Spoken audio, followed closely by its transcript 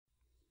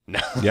No.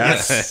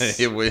 Yes.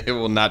 it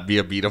will not be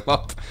a beat 'em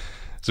up.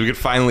 So we could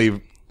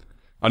finally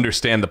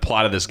understand the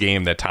plot of this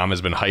game that Tom has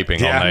been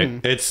hyping all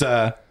night. It's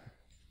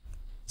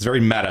very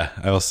meta.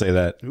 I will say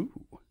that. Ooh.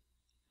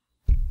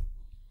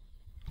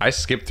 I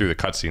skipped through the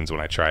cutscenes when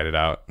I tried it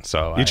out.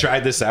 So You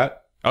tried this out?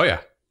 Oh yeah.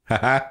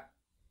 Haha.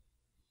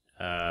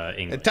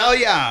 English.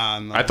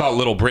 Italian. I thought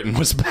Little Britain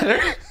was better.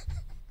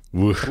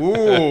 Ooh.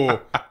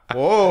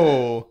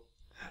 Whoa.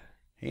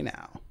 Hey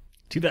now.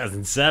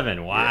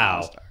 2007.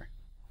 Wow.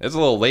 It's a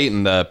little late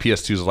in the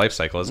PS2's life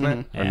cycle, isn't it?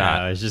 Or Yeah,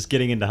 not? I was just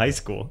getting into high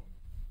school.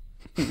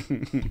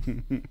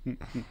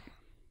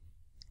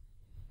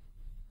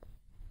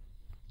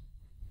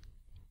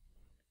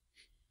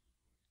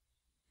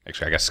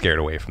 Actually, I got scared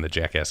away from the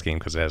Jackass game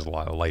because it has a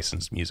lot of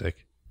licensed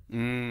music.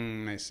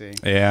 I see.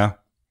 Yeah.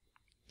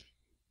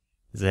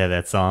 Does it have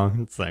that song?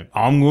 It's like,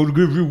 I'm going to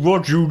give you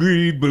what you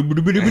need. Or is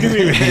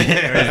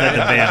that the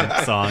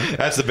band song?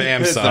 That's the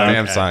BAM It's song. the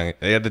BAM song.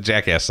 They had the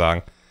Jackass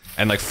song.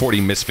 And like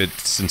 40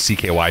 Misfits and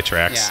CKY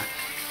tracks. Yeah.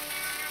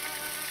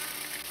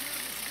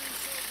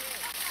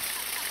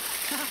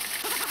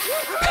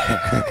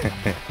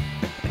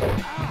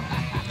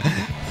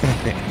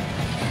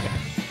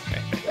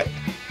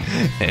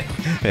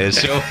 His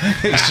show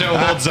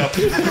holds up.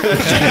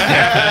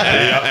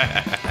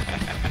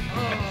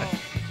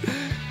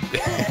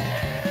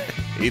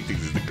 He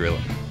thinks he's the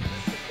gorilla.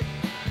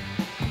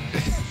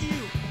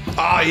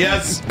 Ah,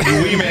 yes.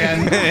 Wee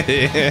Man.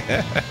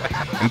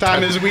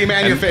 Tom, is Wee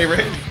Man your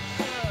favorite?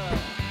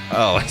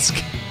 Oh, that's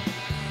good.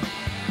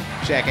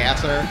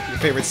 Jackasser, your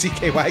favorite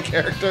CKY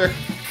character?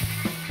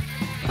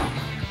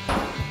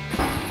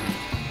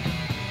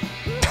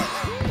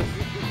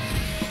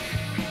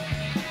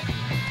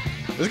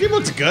 This game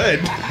looks good.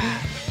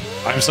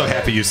 I'm so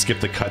happy you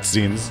skipped the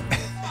cutscenes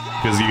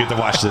because you get to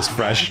watch this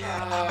fresh.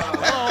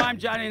 Hello, I'm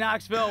Johnny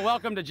Knoxville.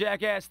 Welcome to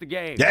Jackass the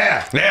Game.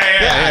 Yeah.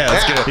 Yeah,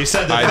 let's get it. He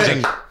said the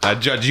thing.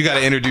 Judge, you got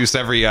to introduce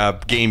every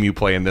game you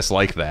play in this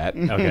like that.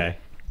 Okay.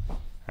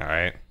 All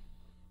right.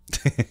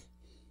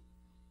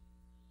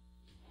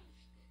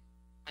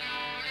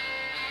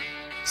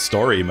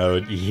 Story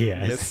mode.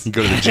 Yes. You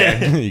go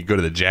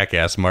to the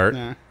Jackass Mart.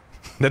 Yeah.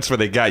 That's where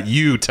they got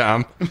you,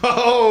 Tom.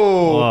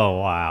 Oh! Oh,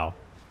 wow.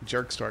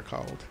 Jerk store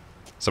called.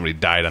 Somebody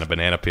died on a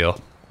banana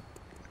peel.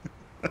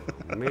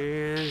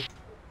 Man,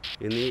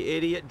 and the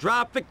idiot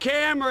dropped the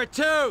camera,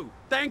 too.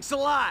 Thanks a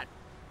lot.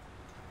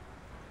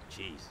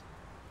 Jeez.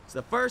 It's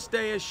the first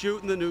day of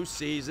shooting the new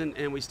season,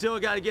 and we still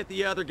got to get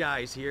the other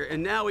guys here,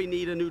 and now we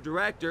need a new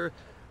director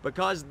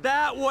because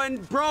that one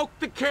broke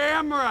the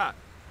camera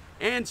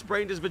and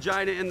sprained his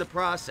vagina in the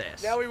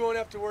process. Now we won't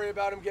have to worry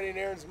about him getting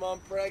Aaron's mom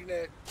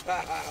pregnant.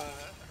 I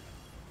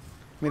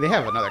mean, they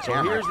have another So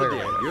camera. here's the clearly.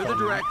 deal. You're the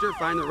director,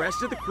 find the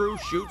rest of the crew,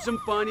 shoot some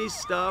funny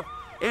stuff,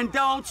 and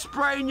don't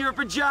sprain your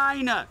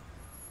vagina.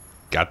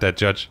 Got that,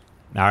 Judge?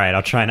 All right,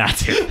 I'll try not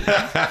to. So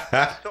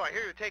I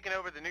hear you're taking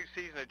over the new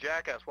season of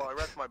Jackass while I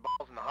rest my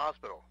balls in the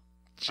hospital.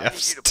 I need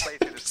you to play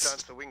through the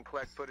stunts so we can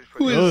collect footage for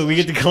Oh, we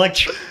get to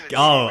collect.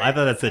 Oh, I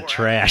thought that said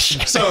trash.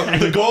 So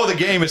the goal of the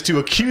game is to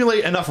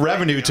accumulate enough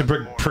revenue to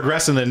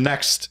progress in the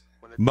next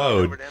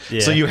mode. Yeah.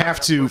 So you have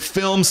to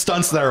film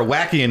stunts that are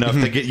wacky enough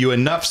to get you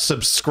enough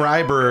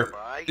subscriber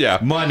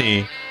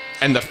money.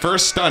 And the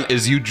first stunt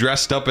is you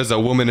dressed up as a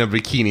woman in a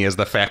bikini as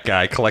the fat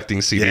guy collecting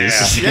CDs.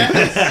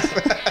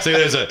 So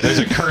there's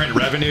a current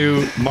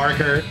revenue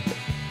marker.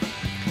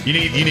 You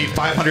need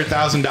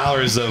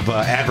 $500,000 of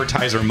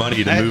advertiser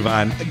money to move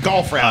on.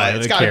 Golf rally.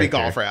 It's the got to be character.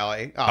 golf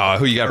rally. Oh.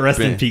 Who you got?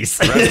 Rest in peace.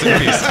 Rest in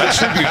peace. A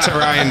tribute to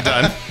Ryan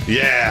Dunn.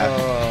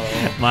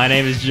 Yeah. My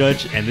name is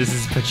Judge, and this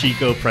is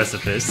Pachico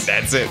Precipice.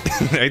 That's it.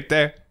 Right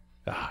there.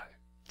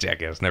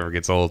 Jackass never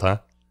gets old, huh?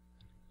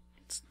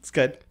 It's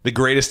good. The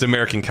greatest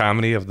American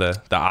comedy of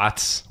the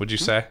aughts, would you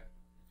say?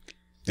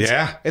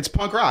 Yeah. It's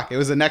punk rock. It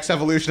was the next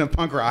evolution of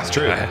punk rock. It's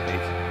true.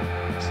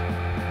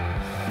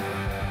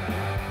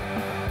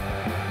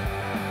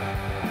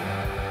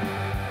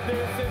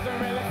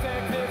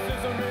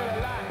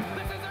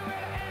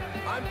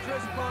 I'm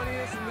Chris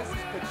Pontius, and this is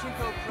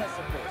Pachico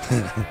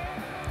Precipice.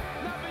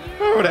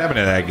 What happened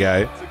to that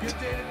guy? It's a good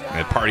day to die.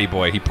 That party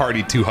boy, he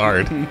partied too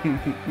hard.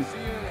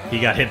 He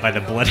got hit by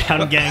the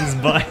Bloodhound Gang's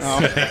bus.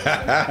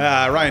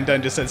 Ryan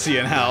Dunn just said see you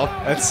in hell.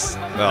 That's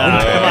Come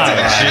on,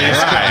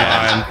 Jeez,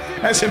 Ryan. come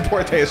on. that's in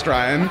poor taste,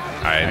 Ryan. All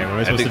right, what am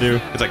I supposed to do?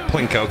 It's like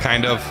Plinko,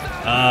 kind of.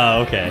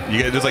 Oh, okay.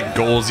 There's like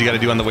goals you got to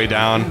do on the way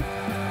down.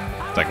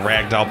 It's like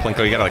ragdoll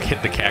Plinko. You got to like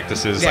hit the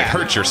cactuses, like Yeah.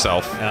 hurt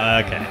yourself.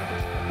 Okay.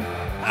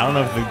 I don't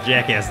know if the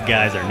Jackass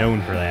guys are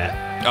known for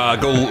that.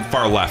 Go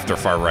far left or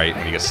far right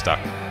when you get stuck.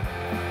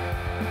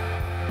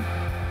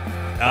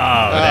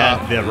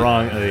 Oh,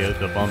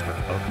 the bumper.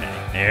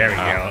 Okay. There we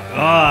go.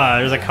 Oh,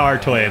 there's a car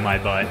toy in my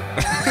butt.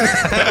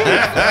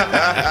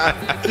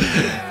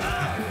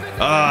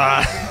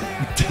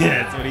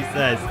 That's what he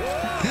says.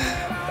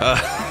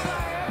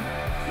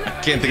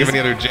 Can't think of any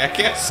other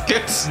Jackass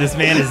skits. This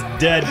man is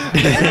dead.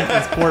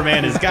 This poor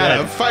man is Got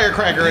a dead.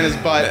 firecracker in his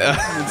butt.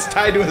 It's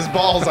tied to his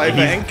balls, I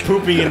think. He's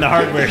pooping in the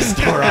hardware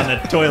store on the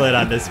toilet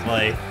on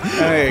display.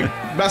 Hey,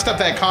 messed up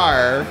that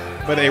car,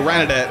 but they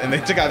rented it and they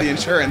took out the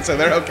insurance, so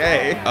they're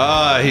okay.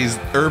 He's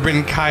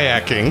urban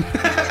kayaking.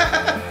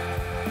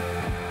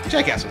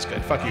 Jackass was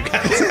good. Fuck you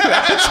guys.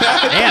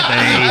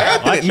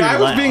 Anthony. No, I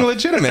was being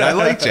legitimate. I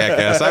like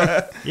Jackass.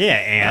 Yeah,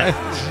 Ant.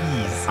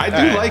 Jeez. I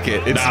do like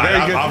it. It's very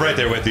good. I'm right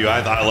there with you.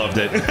 I loved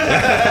it.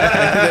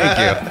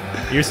 Thank you.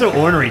 You're so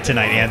ornery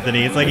tonight,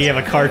 Anthony. It's like you have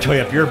a car toy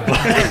up your butt.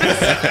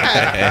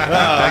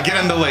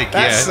 Get in the lake.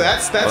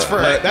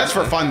 That's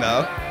for fun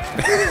though.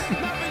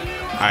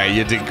 All right,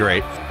 you did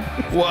great.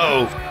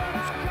 Whoa.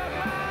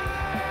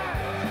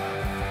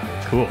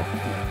 Cool.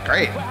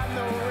 Great.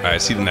 All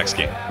right, see the next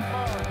game.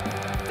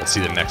 Let's see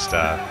the next.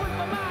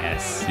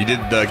 Yes. You did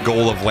the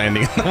goal of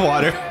landing in the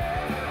water.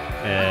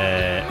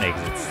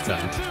 Exit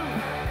stunt.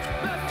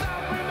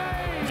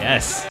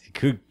 Yes.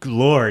 Good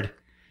lord.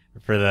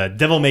 For the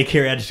devil may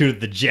care attitude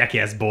of the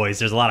Jackass boys,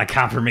 there's a lot of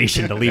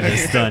confirmation to leave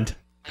this stunt.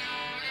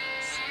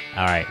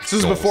 All right. This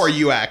is before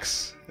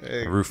UX.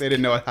 They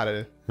didn't know how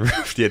to.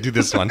 Yeah, do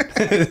this one.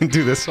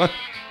 Do this one.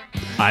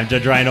 I'm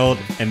Judge Reinhold,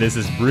 and this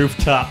is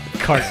Rooftop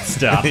Cart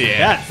Stop.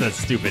 Yeah. That's a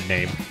stupid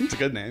name. It's a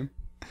good name.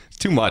 It's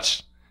too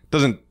much.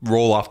 Doesn't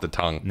roll off the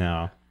tongue.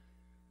 No.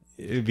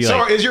 It'd be So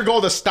like, is your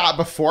goal to stop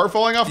before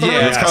falling off the roof?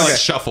 Yeah, it's kind of Okay.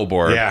 like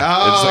shuffleboard.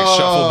 Yeah. It's like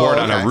shuffleboard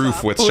on a okay.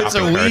 roof with It's a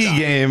shopping carts. Wii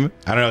game.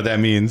 I don't know what that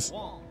means.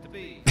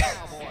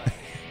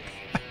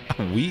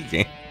 Wii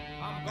game.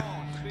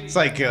 It's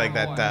like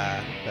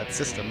that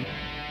system.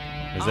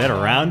 is that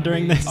around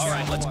during this?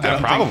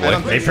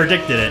 Probably. They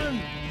predicted it.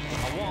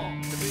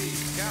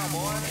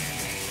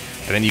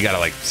 And then you gotta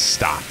like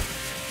stop.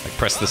 Like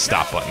press the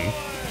stop button.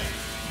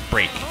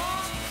 Brake.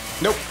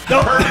 Nope.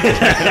 Well,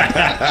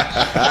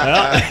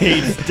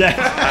 he's dead.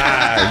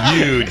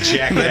 You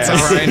jackass. That's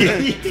all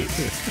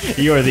right.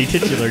 You are the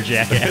titular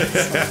Jackass.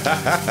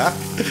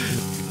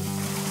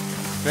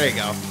 There you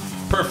go.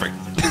 Perfect.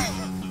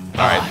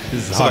 All right.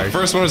 This is So hard. the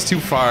first one was too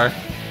far. All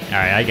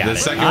right, I got it. The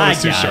second one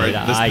was too got short. it.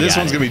 This got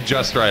one's it. gonna be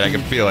just right. I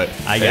can feel it.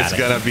 I got it's it.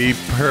 gonna be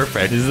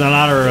perfect. This is in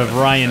honor of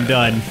Ryan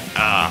Dunn.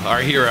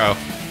 Our hero.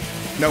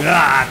 Nope.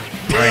 Ah,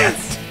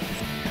 rats.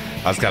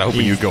 I was kind of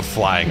hoping you'd go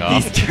flying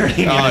off. He's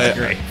turning Oh, in his yeah.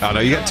 grave. Oh no,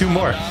 you got two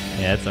more.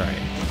 Yeah, it's all right.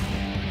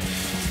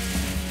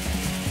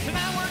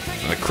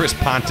 Chris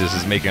Pontus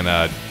is making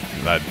a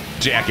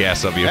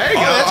jackass of you. There you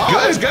go. That's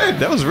good. That's good.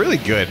 That was really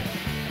good.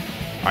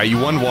 All right, you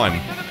won one.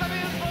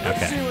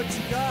 Okay.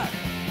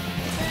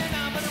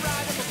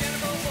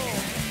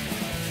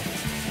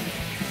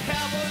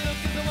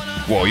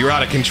 Whoa, you're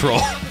out of control.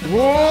 Whoa!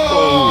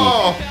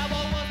 All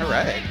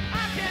right.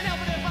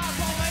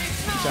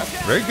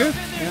 Very good.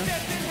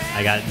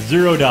 I got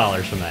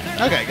 $0 from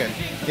that. Okay, good.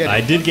 Yeah.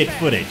 I did get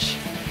footage.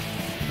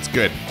 It's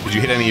good. Did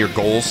you hit any of your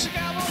goals?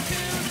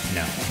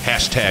 No.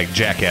 Hashtag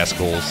jackass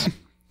goals.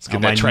 Let's get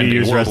On my that New trendy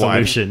Year's worldwide.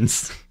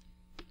 resolutions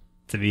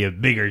to be a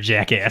bigger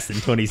jackass in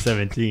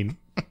 2017.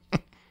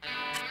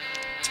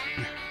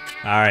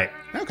 All right.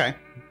 Okay.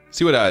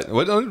 See what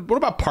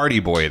about Party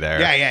Boy there?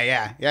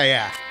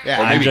 Yeah.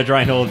 I'm Judge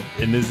Reinhold,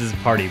 and this is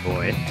Party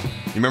Boy.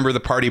 You remember the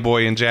Party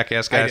Boy in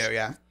Jackass, I guys? do,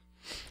 yeah.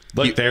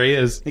 Look, there he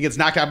is. He gets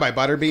knocked out by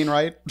Butterbean,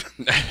 right?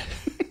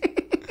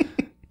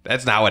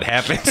 That's not what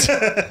happens.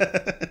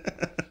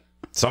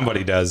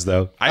 Somebody does,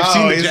 though. I've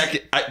seen the he's-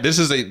 Jackass. This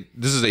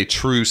is a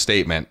true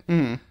statement.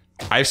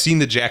 I've seen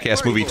the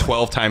Jackass movie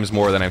 12 times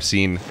more than I've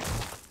seen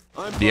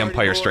The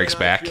Empire Strikes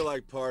Back. I feel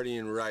like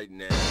partying right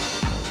now.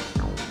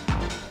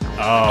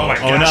 Oh, my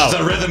gosh, no. it's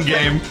a rhythm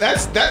game.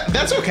 That's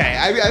okay.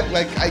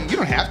 You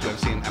don't have to have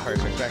seen Empire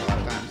Strikes Back a lot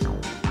of times.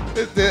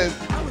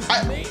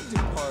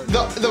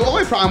 The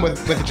only problem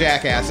with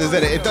Jackass is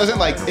that it doesn't.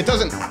 I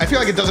feel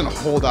like it doesn't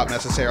hold up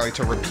necessarily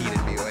to repeated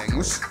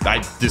viewings.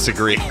 I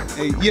disagree.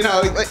 You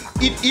know, like,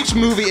 each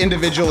movie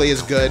individually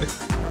is good.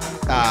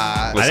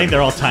 I think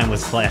they're all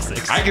timeless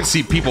classics. I can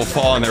see people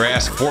fall on their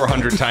ass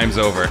 400 times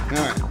over. All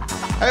right.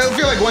 I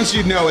feel like once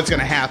you know it's going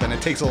to happen, it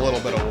takes a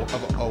little bit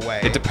away.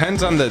 It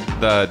depends on the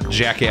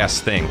Jackass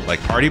thing. Like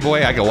Party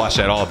Boy, I could watch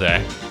that all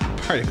day.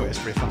 Party Boy is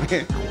pretty funny.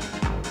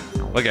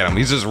 Look at him.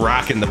 He's just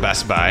rocking the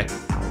Best Buy.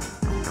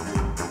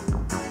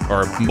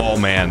 Or Mall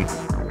Man.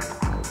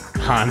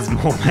 Hans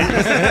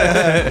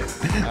Moleman.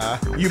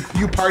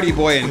 You Party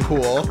Boy and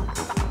cool.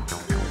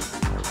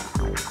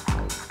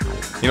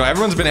 You know,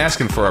 everyone's been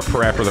asking for a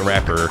Parappa the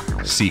Rapper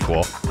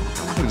sequel.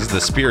 This is the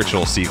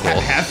spiritual sequel.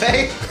 Have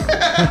they?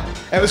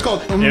 It was called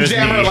was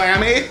Jammer me.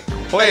 Lammy.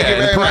 Oh Thank yeah, you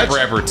and very Parappa much.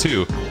 Rapper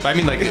too. But I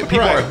mean, like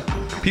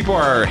Right. people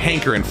are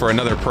hankering for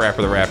another Parappa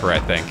the Rapper, I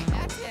think.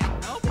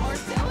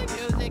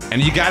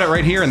 And you got it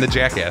right here in the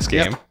Jackass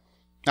game. Yep.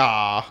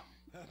 Aw.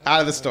 Out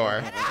of the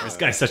store. This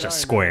guy's such a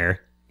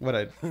square. What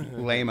a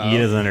lame-o. He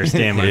doesn't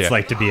understand what Yeah. it's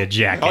like to be a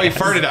jackass. Oh, he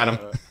farted on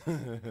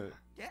him.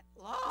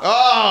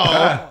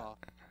 Oh!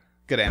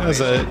 Good That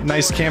was animation. a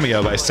nice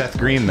cameo by Seth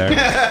Green there.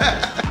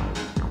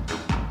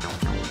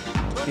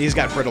 He's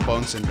got brittle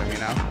bone syndrome, you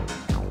know?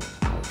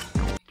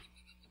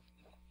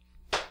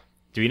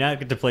 Do we not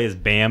get to play as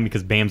Bam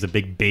because Bam's a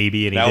big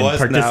baby and he That didn't was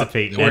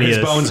participate in Were any his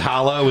of this? bones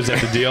hollow? Was that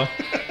the deal?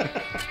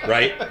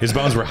 Right? His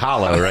bones were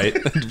hollow, right?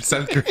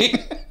 Seth Green.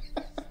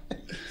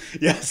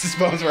 Yes, his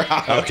bones were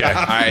hollow. Okay.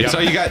 All right, so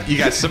you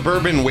got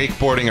suburban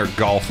wakeboarding or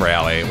golf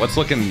rally. What's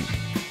looking?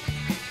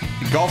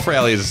 Golf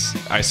rally is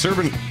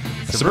suburban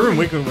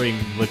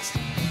wakeboarding looks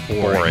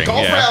boring.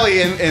 Golf yeah.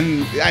 rally,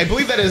 and I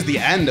believe that is the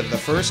end of the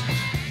first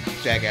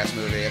Jackass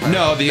movie.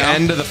 No, the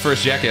end of the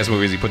first Jackass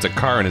movie is he puts a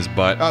car in his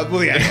butt. Oh,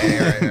 well,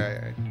 yeah,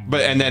 right.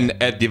 But and then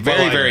at the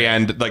very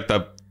end, like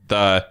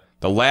the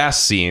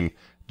last scene,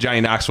 Johnny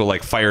Knoxville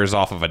like fires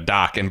off of a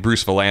dock, and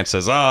Bruce Villain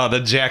says, "Oh, the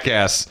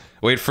Jackass!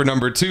 Wait for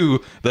number 2,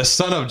 the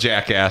son of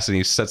Jackass," and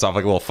he sets off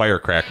like little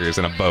firecrackers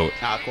in a boat.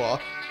 Ah, cool.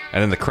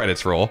 And then the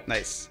credits roll.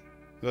 Nice.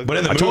 But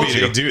in the I told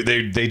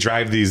movie, they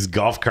drive these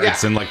golf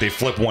carts and like they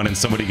flip one and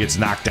somebody gets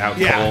knocked out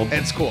cold.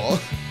 It's cool.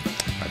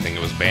 I think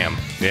it was Bam.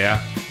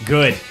 Yeah.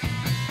 Good.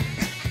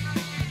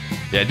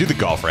 Yeah, do the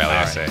golf rally.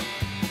 I right. say.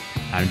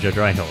 I'm Joe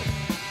Reinhold,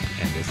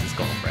 and this is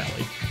Golf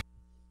Rally.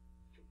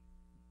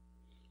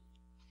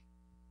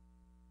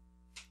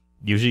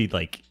 Usually,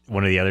 like,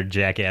 one of the other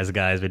Jackass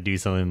guys would do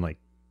something like,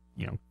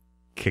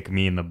 kick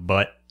me in the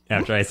butt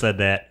after I said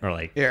that, or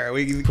like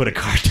We put a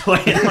car toy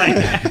in my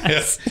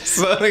ass.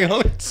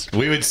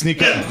 We would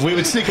sneak up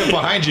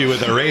behind you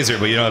with a razor,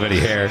 but you don't have any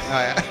hair. Oh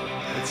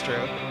yeah, it's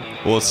true.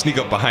 We'll sneak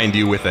up behind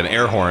you with an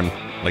air horn,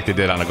 like they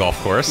did on a golf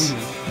course.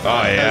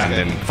 Oh yeah. And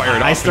then fire it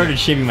off. I started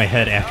shaving my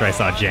head after I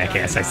saw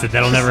Jackass. I said,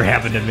 that'll never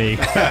happen to me.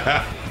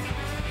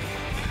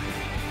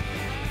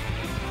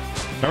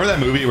 Remember that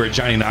movie where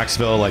Johnny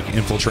Knoxville like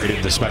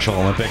infiltrated the Special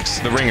Olympics?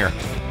 The Ringer.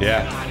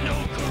 Yeah.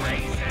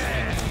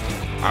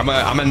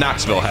 I'm a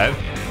Knoxville head.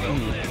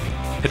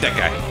 Hit that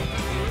guy.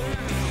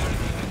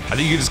 I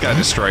think you just gotta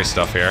destroy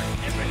stuff here.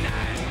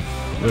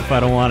 What if I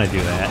don't want to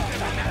do that?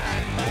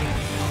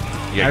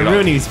 You I gotta get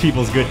ruin these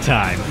people's good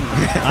time.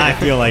 I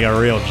feel like a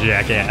real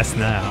jackass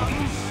now.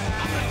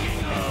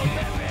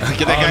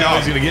 Get that guy no, off.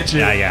 he's gonna get you.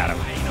 Yeah, I got him.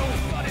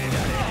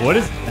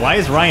 Why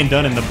is Ryan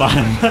Dunn in the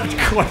bottom left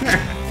corner?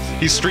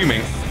 He's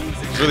streaming.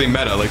 It's really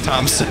meta, like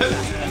Tom said.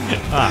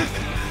 Ah.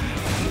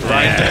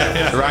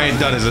 Ryan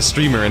Dunn is a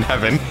streamer in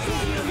heaven.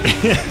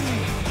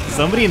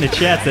 Somebody in the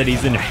chat said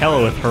he's in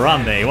hell with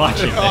Harambe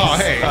watching this. Oh,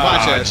 hey,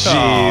 watch it.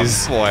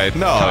 Jeez, boy.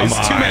 No, he's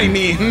Too many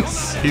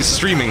memes. He's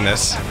streaming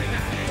this.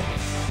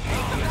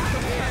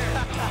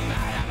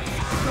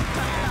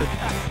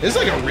 This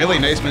is like a really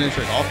nice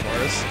miniature golf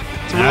course.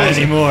 It's Not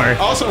really- anymore.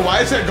 Also, why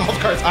is there golf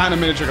carts on a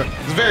miniature golf?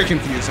 It's very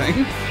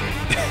confusing.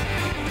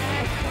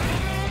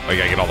 Oh, you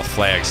gotta get all the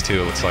flags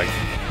too. It looks like.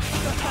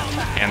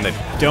 And the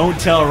Don't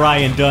tell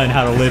Ryan Dunn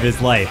how to live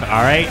his life,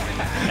 alright?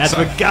 That's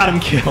what got him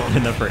killed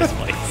in the first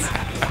place.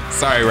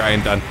 sorry,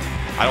 Ryan Dunn.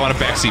 I don't want a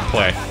backseat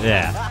play.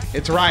 Yeah.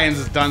 It's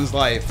Ryan's Dunn's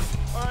life.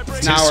 It's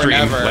It's now his or stream.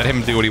 never. Let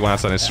him do what he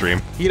wants on his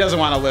stream. He doesn't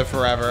want to live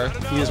forever.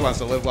 He just wants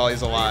to live while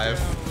he's alive.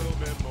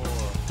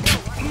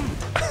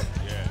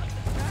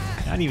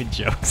 Not even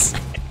jokes.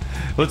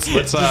 Let's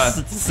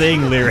Just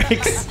saying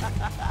lyrics.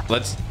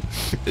 let's.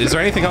 Is there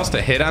anything else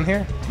to hit on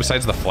here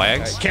besides the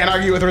flags? Can't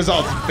argue with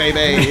results,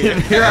 baby.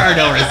 There are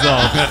no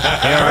results.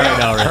 There are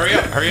no results. Hurry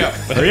up!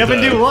 Hurry up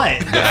and do what?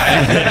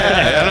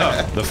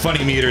 The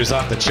funny meter's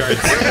off the charts.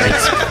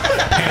 It's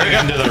heading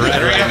into the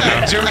red right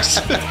now. Jokes.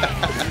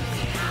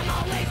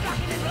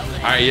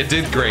 All right, you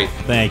did great.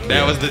 Thank you.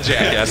 That was the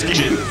Jackass.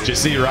 Did you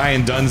see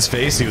Ryan Dunn's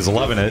face? He was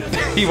loving it.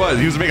 He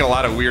was making a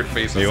lot of weird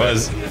faces. He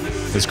was.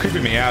 It was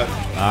creeping me out.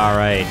 All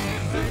right.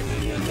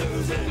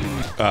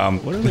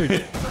 What are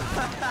there?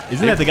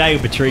 Isn't that the guy who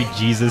betrayed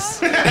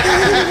Jesus?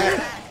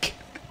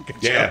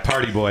 Yeah,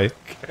 party boy.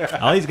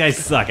 All these guys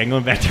suck. I'm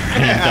going back to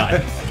Ryan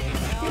Dunn.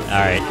 All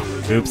right.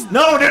 Oops.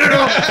 No.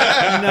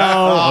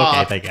 No.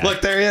 Okay, thank God.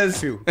 Look, there he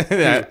is.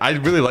 Yeah, I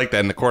really like that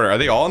in the corner. Are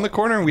they all in the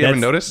corner? We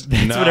haven't noticed.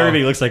 That's No. what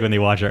everybody looks like when they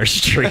watch our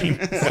stream.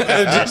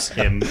 Just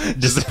him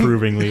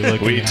disapprovingly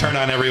looking. We at turn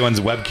on everyone's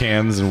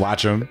webcams and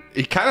watch them.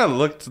 He kind of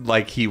looked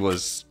like he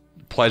was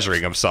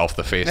pleasuring himself.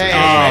 The face. Hey, of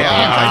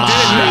I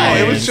didn't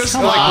know. It was Guys, just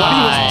come like what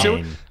he was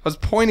on. doing. I was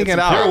pointing it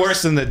They're out.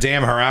 worse than the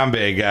damn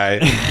Harambe guy.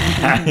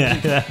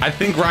 I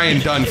think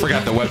Ryan Dunn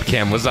forgot the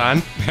webcam was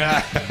on.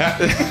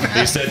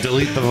 He said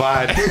delete the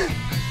VOD.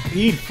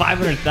 You need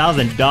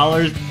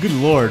 $500,000? Good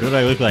Lord, what do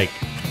I look like?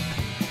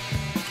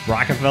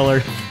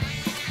 Rockefeller?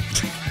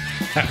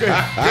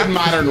 Good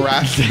modern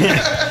rap.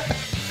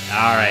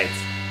 All right.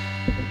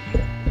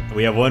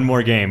 We have one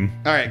more game.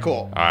 All right,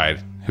 cool. All right,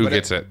 who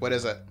gets it? What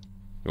is it?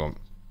 You want-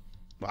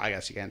 Well, I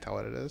guess you can't tell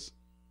what it is.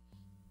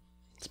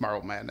 It's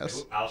Marble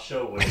Madness. I'll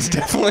show what It's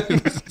definitely.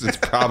 It's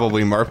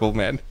probably Marble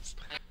Madness.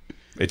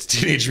 It's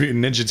Teenage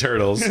Mutant Ninja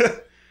Turtles.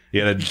 You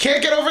gotta,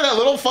 Can't get over that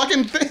little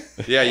fucking thing.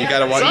 Yeah, you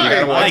gotta watch. Sorry, You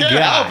gotta I walk.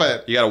 can't help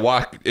it. You gotta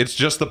walk. It's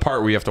just the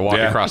part where you have to walk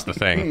Yeah. across the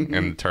thing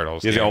in the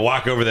turtles. you gotta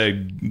walk over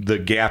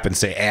the gap and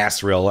say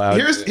ass real loud.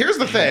 Here's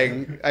the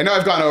thing. I know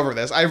I've gone over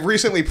this. I've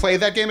recently played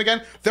that game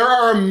again. There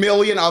are a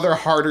million other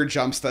harder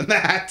jumps than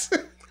that.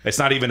 It's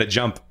not even a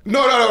jump.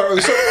 No.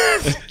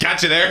 So,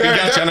 Got you there. You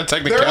got you on a there are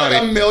technicality.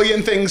 like a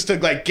million things to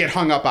like get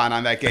hung up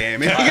on that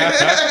game. All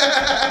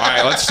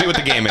right, let's see what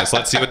the game is.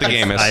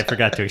 I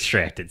forgot to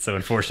extract it, so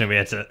unfortunately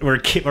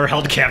we're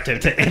held captive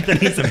to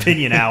Anthony's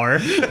opinion hour.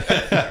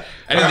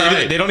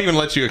 And they don't even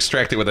let you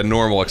extract it with a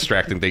normal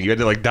extracting thing. You had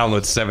to like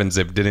download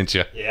 7-zip, didn't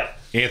you? Yeah.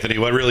 Anthony,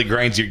 what really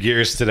grinds your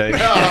gears today?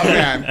 Oh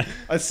man,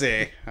 let's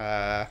see.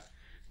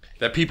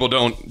 That people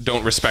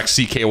don't respect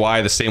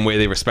CKY the same way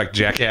they respect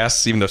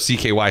Jackass, even though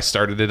CKY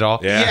started it all.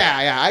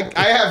 Yeah.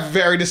 I have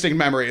very distinct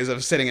memories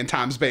of sitting in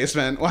Tom's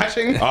basement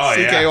watching Oh,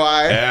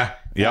 CKY. Yeah.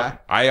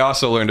 Yep. I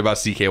also learned about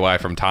CKY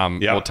from Tom,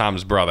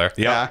 Tom's brother.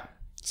 Yep.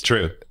 It's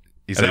true.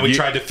 He And said, then we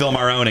tried to film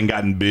our own and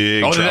got in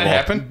big trouble. did that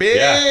happen? Big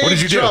Yeah. What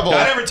did you do? trouble.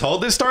 Have I ever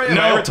told this story? Have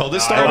I ever told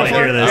this story I wanna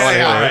before? hear this.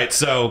 Yeah. All right.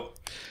 So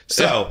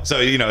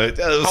you know,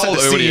 How old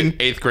are you?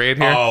 8th grade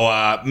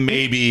here?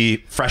 Maybe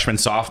freshman,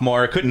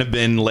 sophomore. It couldn't have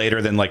been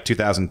later than like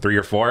 2003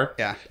 or 4.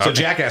 Yeah. So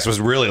Jackass was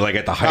really like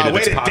at the height of way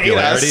its to date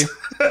popularity.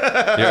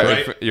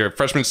 us. You're a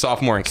freshman,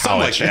 sophomore in Something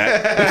like college.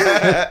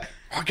 that.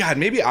 Oh God,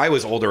 maybe I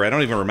was older. I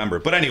don't even remember.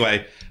 But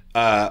anyway,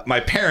 my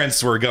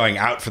parents were going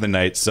out for the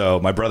night, so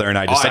my brother and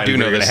I decided we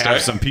were going to this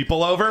have story. some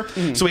people over.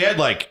 So we had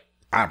like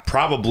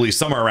probably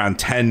somewhere around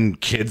 10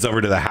 kids over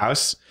to the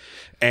house,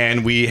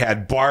 and we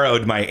had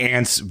borrowed my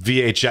aunt's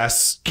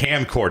VHS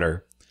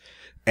camcorder.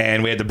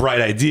 And we had the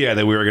bright idea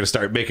that we were going to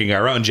start making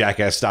our own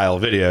Jackass style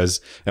videos.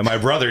 And my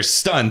brother's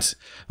stunt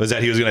was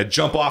that he was going to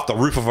jump off the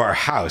roof of our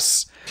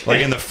house,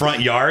 like in the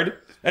front yard.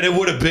 And it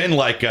would have been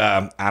like,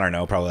 I don't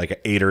know, probably like an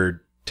 8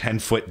 or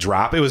 10-foot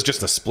drop. It was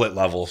just a split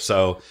level.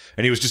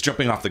 And he was just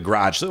jumping off the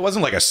garage. So it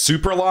wasn't like a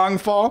super long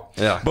fall.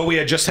 Yeah. But we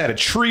had just had a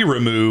tree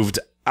removed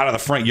out of the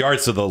front yard,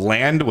 so the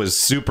land was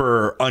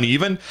super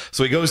uneven.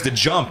 So he goes to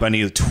jump and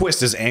he twists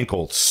his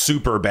ankle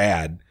super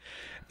bad.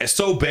 It's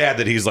so bad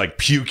that he's like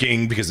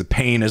puking because the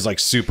pain is like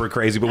super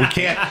crazy. But we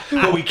can't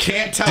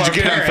tell Did our you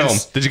get it on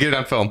parents. film? Did you get it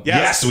on film?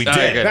 Yes, we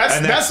did. good.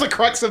 That's the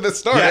crux of the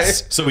story.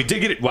 Yes. So we did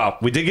get it. Well,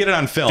 we did get it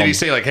on film. Did he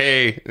say like,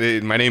 "Hey,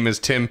 my name is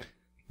Tim.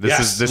 This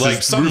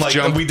is something roof like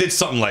jump"? we did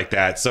something like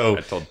that. So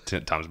I told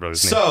Tom's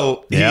brother's name.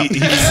 So Yep.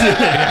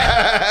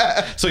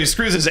 so he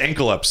screws his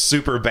ankle up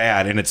super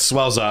bad and it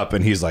swells up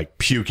and he's like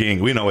puking.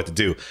 We know what to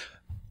do.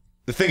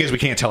 The thing is, we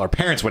can't tell our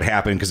parents what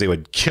happened because they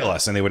would kill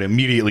us and they would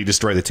immediately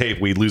destroy the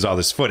tape. We'd lose all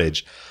this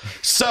footage.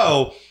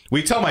 So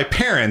we tell my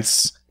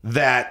parents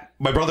that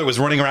my brother was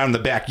running around in the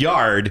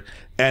backyard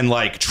and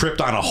like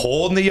tripped on a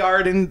hole in the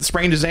yard and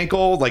sprained his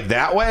ankle like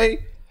that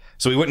way,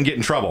 so he wouldn't get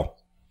in trouble.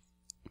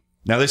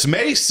 Now, this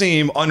may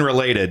seem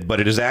unrelated, but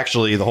it is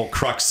actually the whole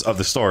crux of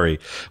the story.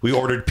 We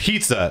ordered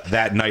pizza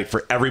that night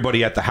for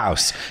everybody at the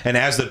house. And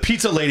as the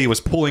pizza lady was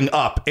pulling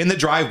up in the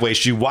driveway,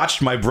 she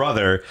watched my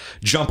brother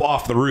jump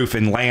off the roof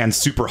and land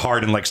super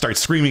hard and like start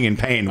screaming in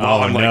pain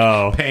while I'm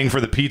like paying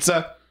for the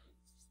pizza.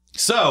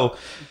 So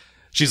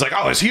she's like,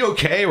 "Oh, is he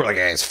okay?" We're like,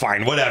 "Hey, it's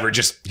fine, whatever.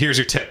 Just here's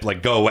your tip,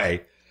 like go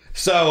away."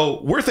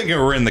 So we're thinking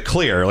we're in the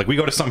clear. Like we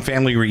go to some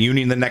family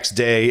reunion the next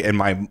day and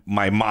my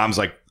mom's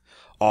like,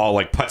 all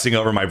like putzing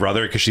over my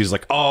brother because she's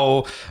like,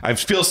 "Oh, I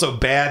feel so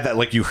bad that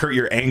like you hurt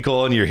your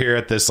ankle and you're here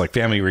at this like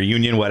family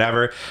reunion,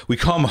 whatever." We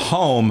come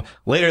home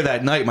later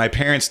that night. My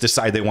parents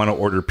decide they want to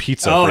order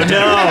pizza. For dinner.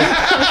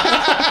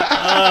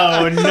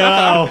 Oh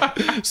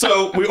no!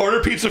 So we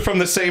order pizza from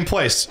the same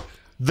place.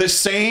 The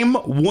same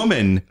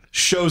woman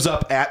shows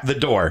up at the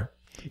door.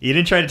 You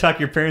didn't try to talk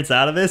your parents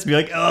out of this? Be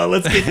like, "Oh,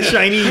 let's get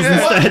Chinese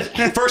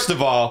instead." First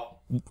of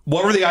all,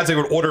 what were the odds they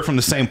would order from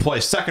the same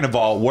place? Second of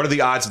all, what are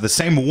the odds that the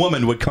same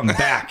woman would come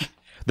back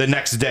the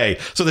next day?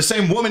 So the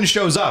same woman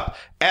shows up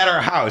at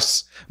our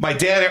house. My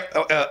dad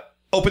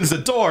opens the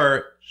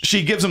door.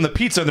 She gives him the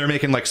pizza. And they're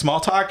making like small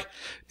talk.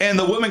 And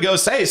the woman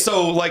goes, "Hey,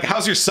 so like,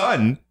 how's your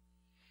son?"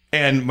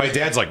 And my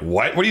dad's like,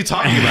 "What? What are you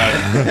talking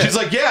about?" She's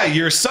like, "Yeah,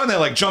 your son that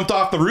like jumped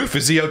off the roof.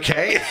 Is he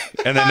okay?"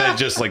 And then that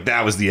just like,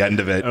 that was the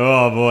end of it.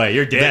 Oh boy,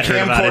 your dad The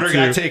heard about it camcorder too.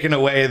 got taken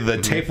away. The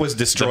tape was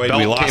destroyed. The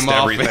We belt lost came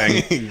off.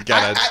 everything.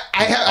 Got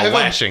a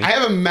lashing. I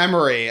have a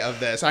memory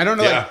of this. I don't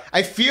know. Yeah. Like,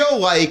 I feel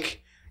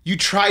like you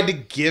tried to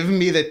give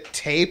me the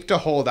tape to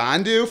hold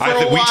on to for I a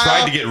think while. we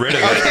tried to get rid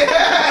of it.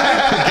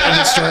 Gotta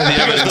destroy the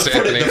evidence,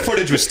 Anthony. The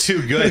footage was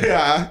too good.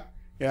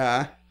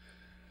 Yeah.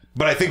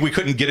 But I think we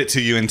couldn't get it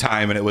to you in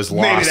time, and it was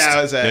lost. Maybe that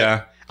was it.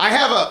 Yeah. I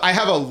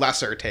have a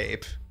lesser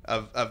tape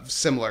of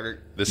similar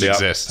This Yep.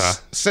 exists, huh?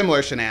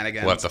 similar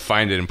shenanigans. We'll have to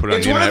find it and put it on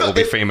It's the one of internet. the-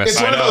 We'll be famous.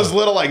 It's one I of know. those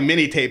little like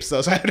mini tapes,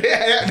 though. So I'd have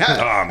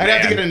to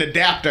man. get an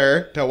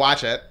adapter to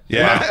watch it.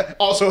 Yeah.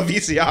 Also a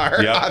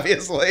VCR, Yep.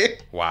 obviously.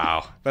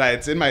 Wow. But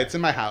it's in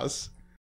my house.